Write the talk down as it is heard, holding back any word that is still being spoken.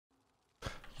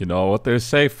You know what they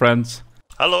say, friends.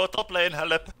 Hello, top lane,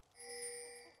 help.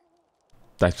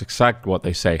 That's exactly what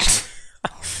they say.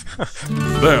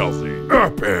 They're the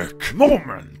epic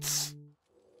moments.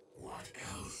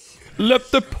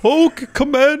 Let the poke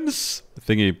commence!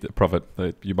 Thingy, the Prophet,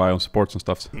 that you buy on supports and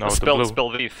stuff. No, Spell the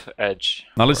blue. Leaf Edge.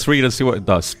 Now let's read and see what it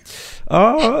does.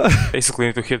 Basically, you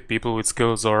need to hit people with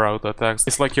skills or auto attacks.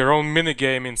 It's like your own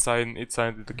minigame inside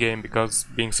the game, because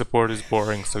being support is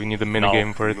boring, so you need a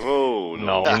minigame for it. No,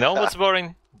 No, you know what's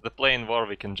boring? The playing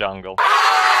Warwick in jungle.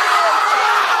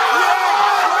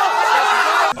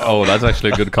 Oh, that's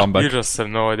actually a good comeback. You just have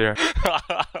no idea.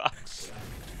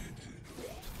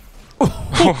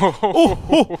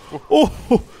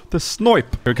 The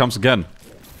snipe! Here it comes again.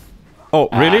 Oh,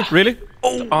 really? Really?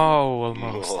 Oh,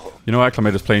 almost. You know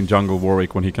Acclimate is playing jungle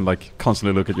Warwick when he can like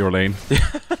constantly look at your lane.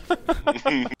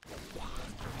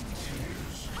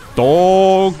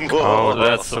 Dog! Oh,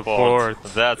 that's support.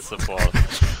 That's support.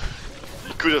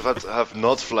 You could have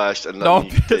not flashed and No, let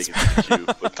me take it to you,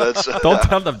 but that's... Don't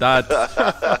tell them that.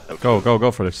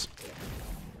 Go for this.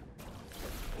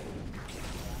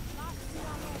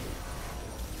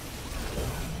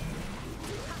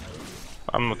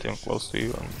 I'm not even close to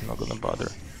you, I'm not gonna bother.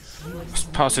 This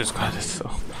passive god is so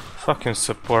fucking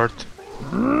support.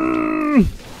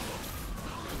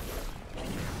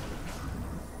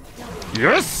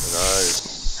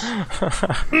 Yes! Nice.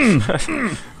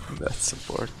 That's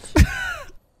support.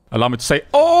 Allow me to say,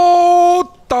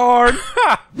 oh darn!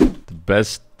 The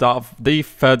best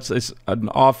defense is an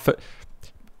off.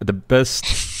 The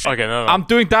best. Okay, no. I'm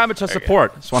doing damage as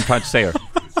support. That's what I'm trying to say here.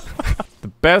 The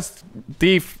best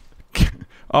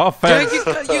offense.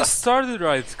 You started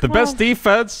right. The best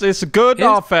defense is a good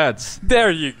offense.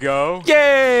 There you go.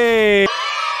 Yay!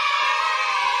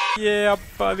 Yeah,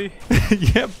 buddy.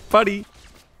 Yeah, buddy.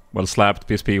 Well slapped,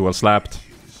 PSP. Well slapped.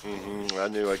 I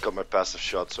knew I got my passive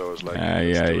shot, so I was like...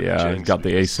 Yeah. Got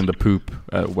the ace in the poop,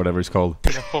 whatever it's called.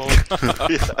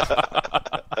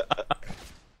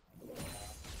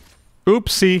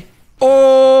 Oopsie.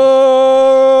 Oh!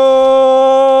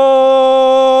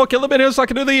 Kill him in here so I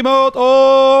can do the emote. Oh!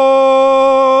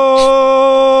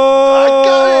 I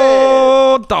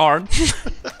got it! Darn.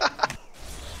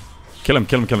 Kill him.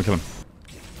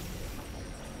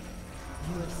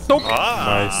 Nope.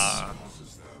 Nice.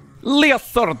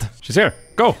 Leothard. She's here.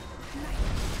 Go.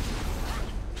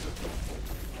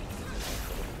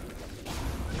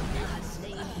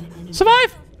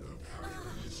 Survive.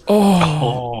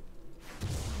 Oh.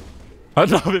 I'd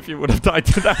love if you would have died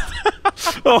to that.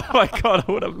 Oh my god,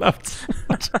 I would have left.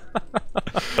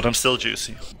 But I'm still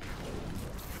juicy.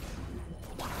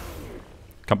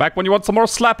 Come back when you want some more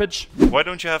slappage. Why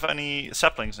don't you have any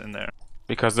saplings in there?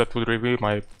 Because that would reveal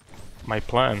my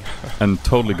plan. And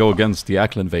totally go against the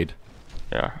Ackle invade.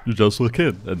 Yeah. You just look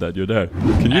in, and then you're there.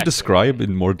 Can you describe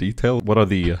in more detail what are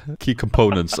the key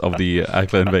components of the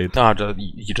Ackle invade? No,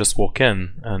 you just walk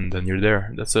in, and then you're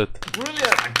there. That's it.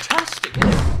 Brilliant, fantastic.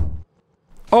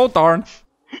 Oh darn.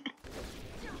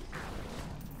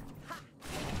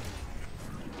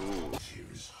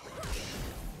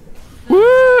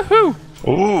 Woohoo!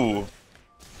 Ooh!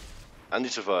 And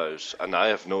he survives, and I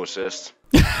have no assist.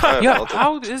 Yeah,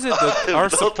 how is it that our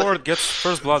support gets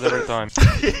first blood every time?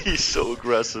 He's so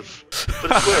aggressive.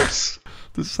 But it works.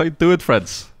 This is how you do it,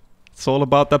 friends. It's all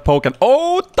about that poke and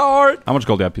oh darn! How much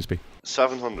gold do you have, PSP?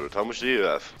 700. How much do you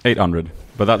have? 800.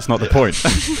 But that's not the point.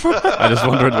 I just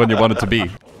wondered when you want it to be.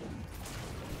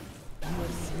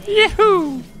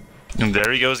 Yahoo! And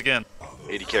there he goes again.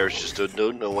 80 characters just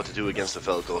don't know what to do against the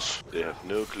Falcos. They have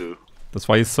no clue. That's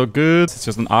why he's so good. It's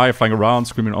just an eye flying around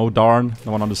screaming, oh darn.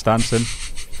 No one understands him.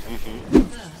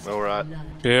 Alright.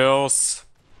 Bills.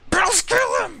 Bills,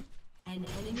 kill him!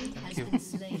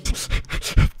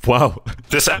 Wow.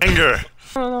 This anger!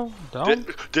 No, down.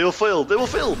 They will fail, they will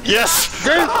fail! Yes!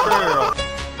 Great fail.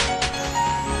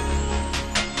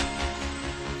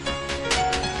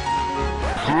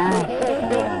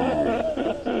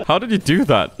 How did you do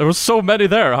that? There were so many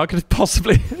there. How could it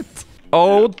possibly hit?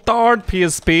 Oh darn,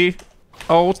 PSP.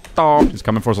 Oh darn. He's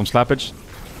coming for some slappage.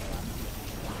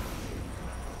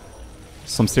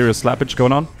 Some serious slappage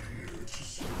going on.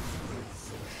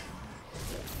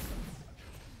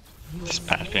 He's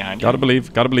patched behind you. Gotta believe,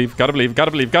 You gotta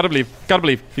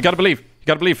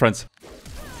believe, friends.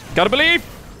 Gotta believe!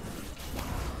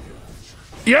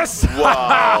 Yes!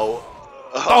 Wow!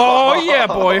 Oh yeah,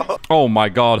 boy! Oh my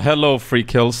god, hello free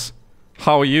kills.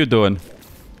 How are you doing?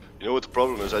 You know what the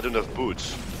problem is? I don't have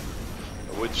boots.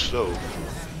 I'm way too slow.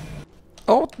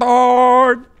 Oh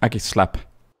darn! I can slap.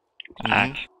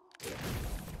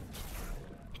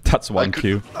 That's one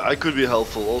Q. I could be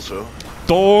helpful also.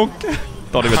 Donk!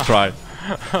 Don't even try.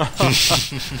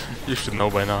 You should know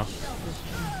by now.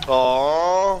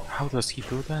 Oh. How does he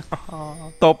do that?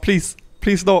 No, please.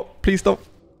 Please no. Please no.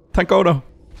 Thank God no.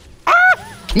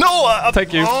 No!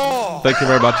 Thank you. Oh. Thank you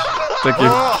very much. Thank you.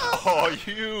 Oh,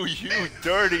 you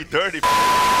dirty.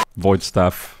 Void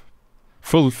staff.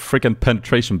 Full freaking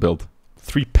penetration build.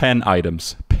 3 pen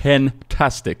items.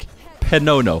 Pentastic.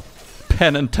 Penono.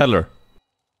 Pen and teller.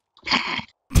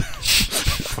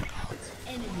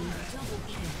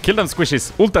 Kill them,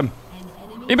 squishies. Ult them.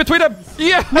 In between them.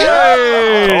 Yeah.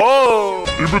 Oh!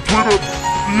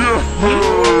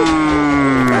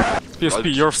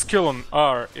 PSP, your skill on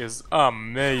R is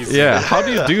amazing. Yeah. How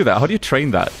do you do that? How do you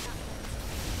train that?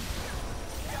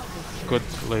 Good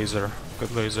laser.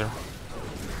 Good laser.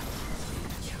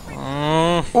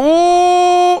 Oh!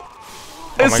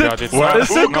 Oh Is my it? god, it's Wow. not.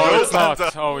 Who No, got it's it?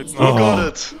 not. Oh, it's Who not. got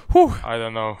it? Whew. I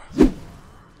don't know.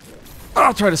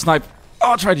 I'll try to snipe.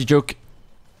 I'll try to juke.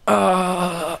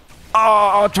 I'll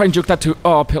try and juke that too.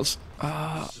 Oh, pills.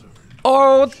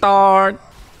 Oh, darn.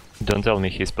 Don't tell me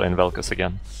he's playing Velkas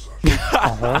again.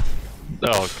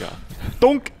 Oh god.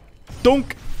 Dunk.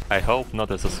 Dunk. I hope not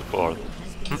as a support.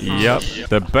 Yep.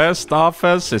 The best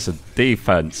offense is a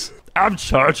defense. I'm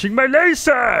charging my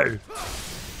laser.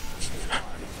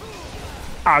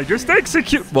 I just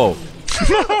execute. Whoa.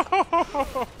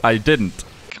 I didn't.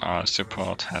 Our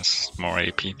support has more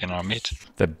AP than our mid.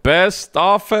 The best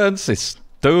offense is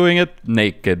doing it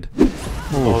naked.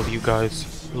 Lol, you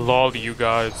guys. Lol, you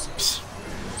guys.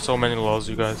 So many lols,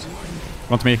 you guys.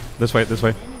 Want me? This way, this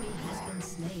way.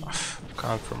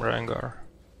 Can't from Rengar.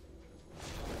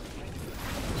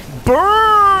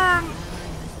 Burn!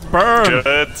 Burn!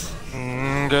 Good.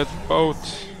 Get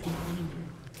both.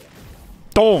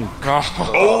 Donk!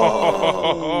 Oh.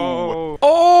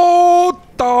 Oh,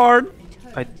 darn!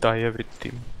 I die every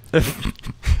team.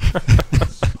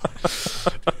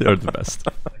 You're the best.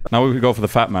 Now we go for the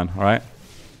fat man, alright?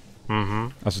 Mm-hmm.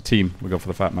 As a team, we go for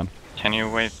the fat man. Can you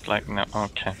wait like no?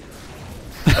 Okay.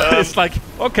 It's like,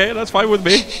 okay, that's fine with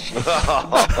me.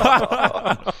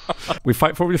 We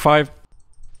fight 4v5.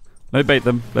 Let me bait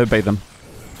them. Let me bait them.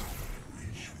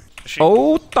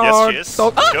 Oh, darn! Yes, she is.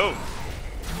 Don't- Let's go.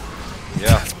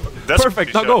 Yeah. That's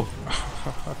Perfect, now pretty go!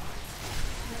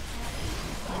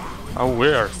 Oh, we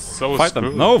are so Fight screwed.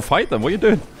 them. No, fight them. What are you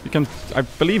doing? You can. I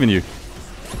believe in you.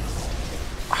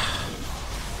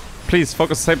 Please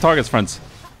focus same targets, friends.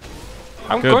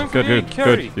 I'm Good, going good, for good, Hecarim.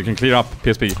 good. You can clear up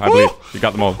PSP. I believe you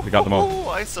got them all. You got them all. Oh,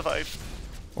 I survived.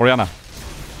 Oriana.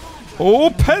 Oh,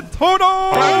 Pentono!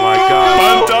 Oh my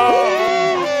god.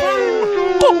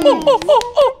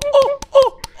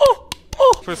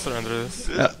 Please surrender this.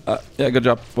 Yeah, good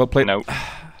job. Well played. No.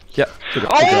 Yeah, good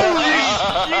job. Good job.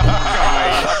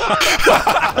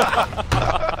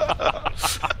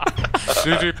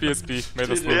 GG PSP. Made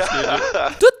us lose.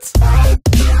 Yeah. Toots.